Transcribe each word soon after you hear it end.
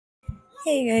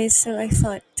Hey guys, so I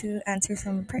thought to answer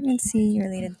some pregnancy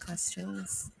related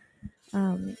questions.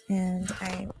 And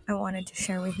I wanted to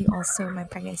share with you also my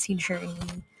pregnancy journey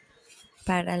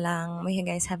para lang may you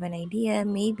guys have an idea,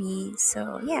 maybe.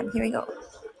 So, yeah, here we go.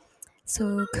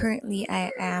 So, currently I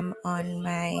am on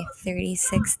my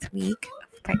 36th week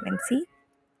of pregnancy.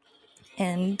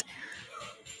 And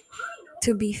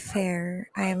to be fair,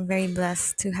 I am very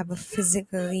blessed to have a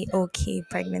physically okay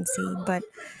pregnancy, but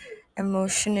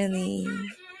emotionally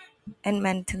and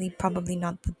mentally probably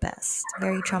not the best.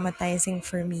 Very traumatizing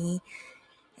for me,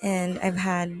 and I've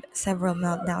had several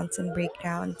meltdowns and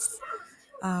breakdowns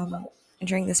um,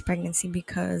 during this pregnancy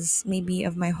because maybe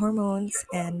of my hormones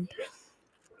and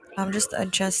just the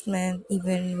adjustment,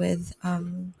 even with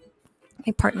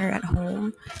my partner at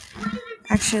home.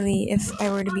 Actually, if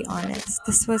I were to be honest,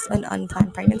 this was an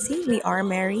unplanned pregnancy. We are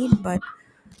married, but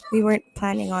we weren't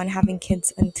planning on having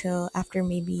kids until after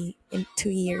maybe in 2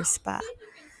 years pa.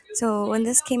 So when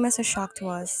this came as a shock to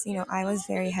us, I was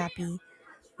very happy.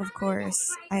 Of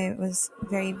course, I was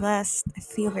very blessed. I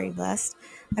feel very blessed.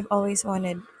 I've always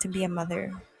wanted to be a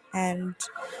mother. And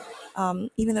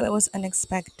even though it was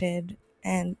unexpected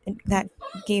and that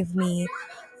gave me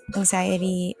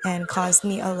anxiety and caused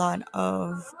me a lot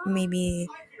of maybe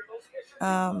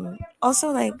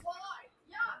also like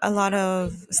a lot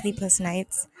of sleepless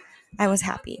nights, I was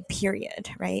happy, period,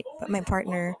 right? But my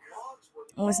partner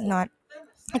was not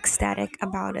ecstatic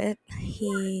about it.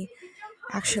 He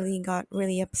actually got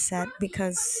really upset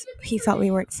because he felt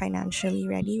we weren't financially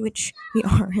ready, which we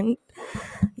aren't,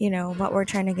 but we're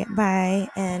trying to get by.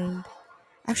 And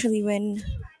actually, when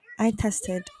I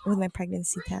tested with my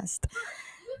pregnancy test,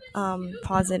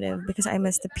 positive because I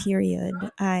missed the period,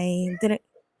 I didn't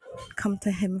come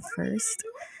to him first.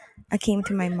 I came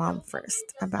to my mom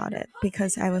first about it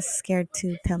because I was scared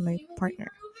to tell my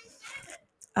partner,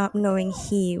 knowing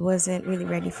he wasn't really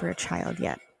ready for a child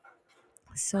yet.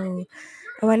 So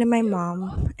I went to my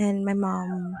mom, and my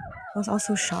mom was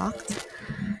also shocked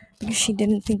because she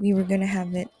didn't think we were gonna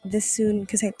have it this soon.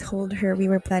 Because I told her we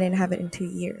were planning to have it in 2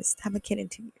 years, have a kid in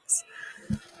 2 years.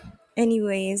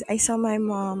 Anyways, I saw my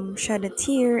mom shed a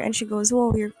tear, and she goes,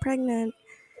 "Whoa, you're pregnant!"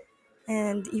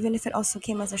 And even if it also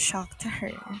came as a shock to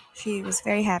her, she was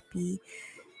very happy,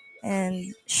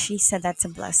 and she said that's a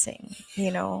blessing.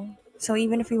 So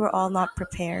even if we were all not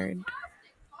prepared,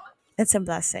 it's a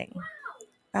blessing.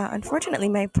 Unfortunately,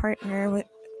 my partner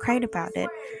cried about it,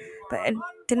 but it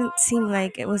didn't seem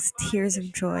like it was tears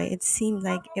of joy. It seemed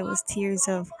like it was tears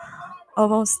of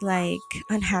almost like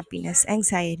unhappiness,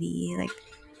 anxiety, like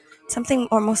something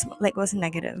almost like was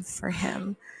negative for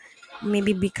him.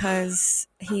 Maybe because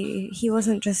he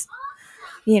wasn't just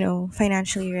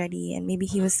financially ready, and maybe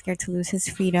he was scared to lose his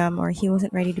freedom, or he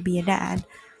wasn't ready to be a dad.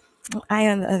 I,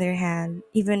 on the other hand,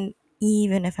 even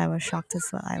if I was shocked as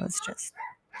well, I was just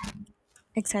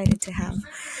excited to have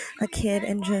a kid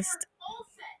and just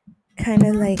kind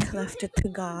of like left it to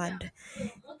God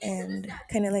and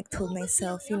kind of like told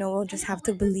myself, we'll just have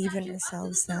to believe in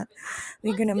ourselves that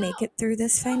we're gonna make it through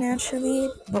this financially,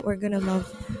 but we're gonna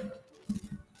love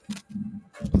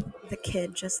the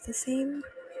kid just the same.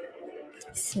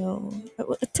 So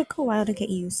it took a while to get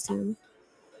used to.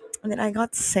 And then I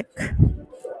got sick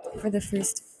for the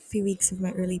first few weeks of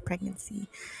my early pregnancy.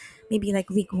 Maybe like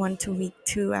week 1 to week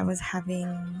 2, I was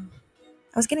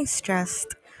getting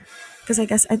stressed because I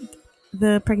guess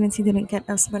the pregnancy didn't get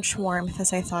as much warmth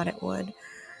as I thought it would.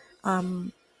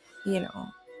 Um, you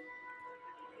know,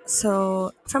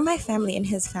 So from my family and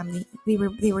his family,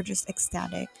 they were just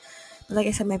ecstatic. But like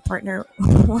I said, my partner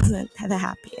wasn't the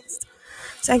happiest.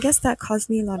 So I guess that caused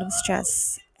me a lot of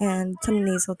stress and some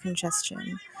nasal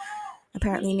congestion.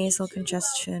 Apparently, nasal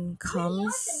congestion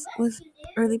comes with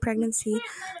early pregnancy.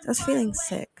 So I was feeling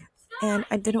sick, and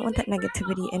I didn't want that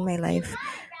negativity in my life,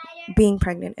 being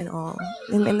pregnant and all.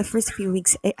 In the first few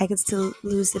weeks, I could still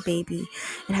lose the baby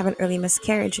and have an early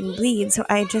miscarriage and bleed. So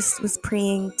I just was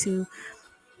praying to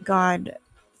God,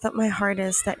 felt my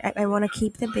hardest that I want to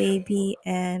keep the baby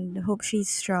and hope she's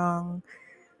strong,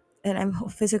 and I'm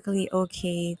physically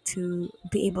okay to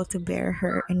be able to bear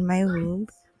her in my womb.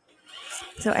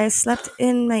 So I slept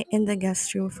in the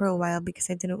guest room for a while because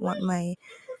I didn't want my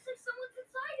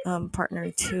partner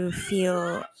to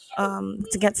feel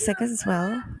to get sick as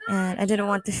well, and I didn't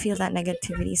want to feel that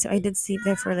negativity. So I did sleep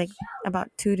there for like about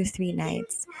 2 to 3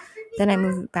 nights. Then I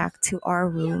moved back to our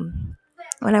room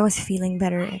when I was feeling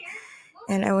better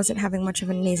and I wasn't having much of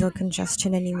a nasal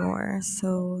congestion anymore.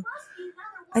 So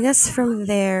I guess from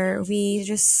there, we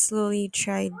just slowly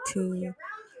tried to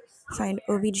find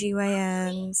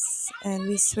OBGYNs, and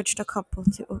we switched a couple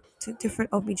to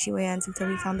different OBGYNs until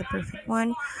we found the perfect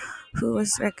one, who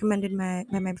was recommended my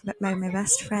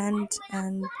best friend.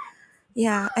 And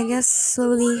yeah, I guess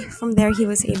slowly from there he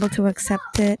was able to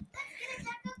accept it,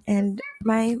 and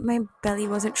my belly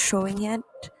wasn't showing yet.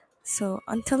 So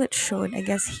until it showed, I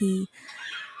guess he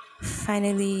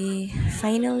finally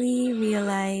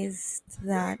realized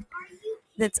that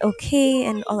that's okay,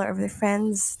 and all our other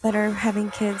friends that are having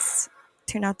kids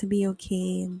turn out to be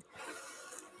okay, and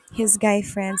his guy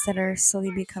friends that are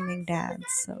slowly becoming dads.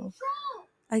 So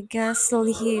I guess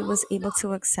slowly he was able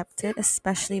to accept it,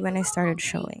 especially when I started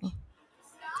showing.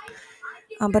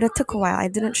 But it took a while. I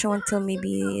didn't show until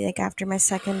maybe like after my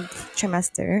second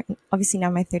trimester. Obviously now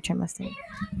my third trimester.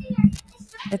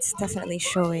 It's definitely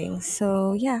showing.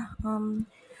 So yeah.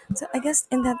 So I guess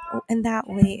in that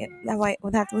way,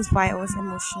 that was why it was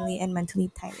emotionally and mentally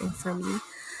tiring for me.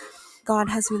 God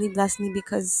has really blessed me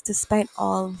because despite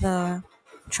all the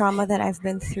trauma that I've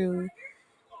been through,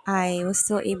 I was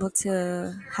still able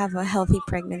to have a healthy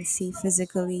pregnancy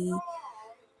physically,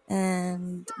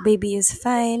 and baby is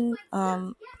fine.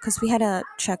 Because we had a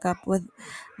checkup with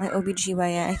my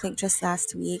OBGYN, I think just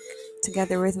last week,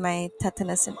 together with my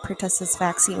tetanus and pertussis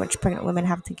vaccine, which pregnant women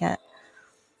have to get.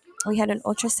 We had an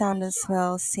ultrasound as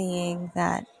well saying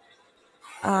that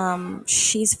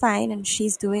she's fine and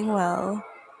she's doing well.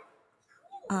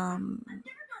 Um,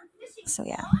 so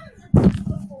yeah.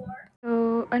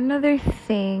 So another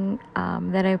thing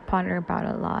that I ponder about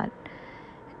a lot,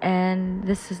 and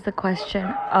this is the question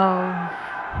of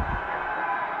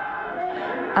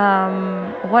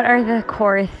what are the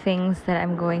core things that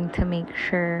I'm going to make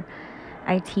sure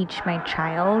I teach my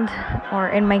child, or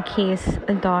in my case,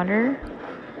 a daughter.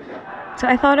 So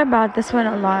I thought about this one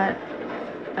a lot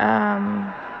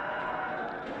um,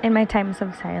 in my times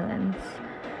of silence.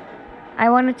 I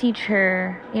want to teach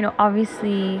her,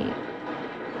 obviously,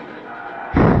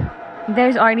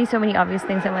 there's already so many obvious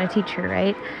things I want to teach her,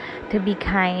 right? To be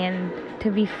kind, to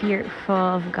be fearful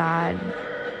of God,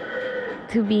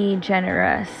 to be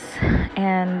generous,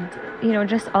 and,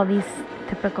 just all these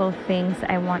typical things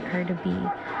I want her to be.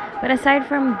 But aside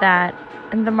from that,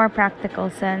 in the more practical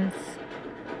sense,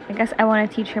 I guess I want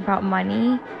to teach her about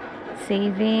money,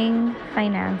 saving,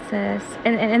 finances,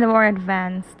 and in the more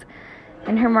advanced,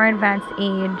 in her more advanced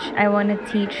age, I want to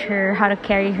teach her how to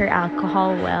carry her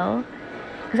alcohol well.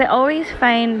 Because I always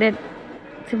find it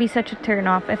to be such a turn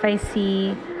off if I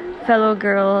see fellow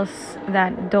girls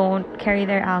that don't carry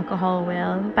their alcohol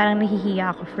well. Parang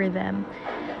nahihiya ako for them.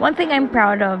 One thing I'm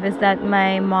proud of is that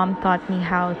my mom taught me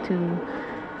how to,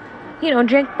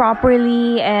 drink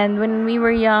properly. And when we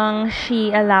were young,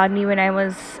 she allowed me when I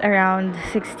was around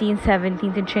 16,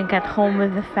 17 to drink at home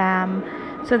with the fam,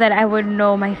 so that I would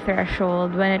know my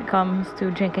threshold when it comes to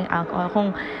drinking alcohol.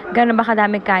 Kung gano'n ba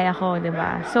kadami kaya ko,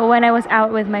 diba? So when I was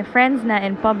out with my friends na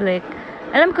in public,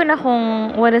 alam ko na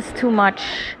kung what is too much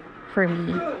for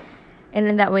me. And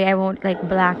in that way, I won't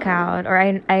black out, or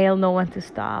I'll know when to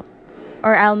stop.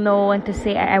 Or I'll know when to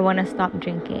say I want to stop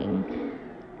drinking.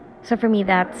 So for me,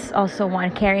 that's also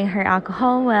one. Carrying her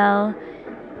alcohol well,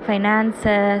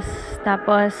 finances,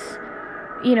 tapos,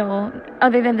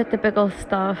 other than the typical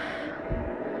stuff,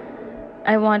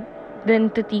 I want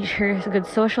then to teach her good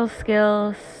social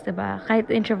skills, diba? Kahit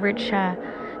introvert siya.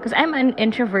 Because I'm an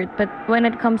introvert, but when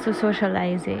it comes to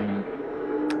socializing,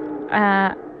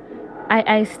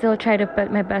 I still try to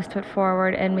put my best foot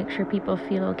forward and make sure people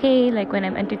feel okay. Like when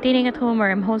I'm entertaining at home or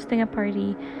I'm hosting a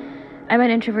party, I'm an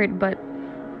introvert, but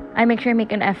I make sure I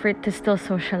make an effort to still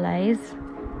socialize.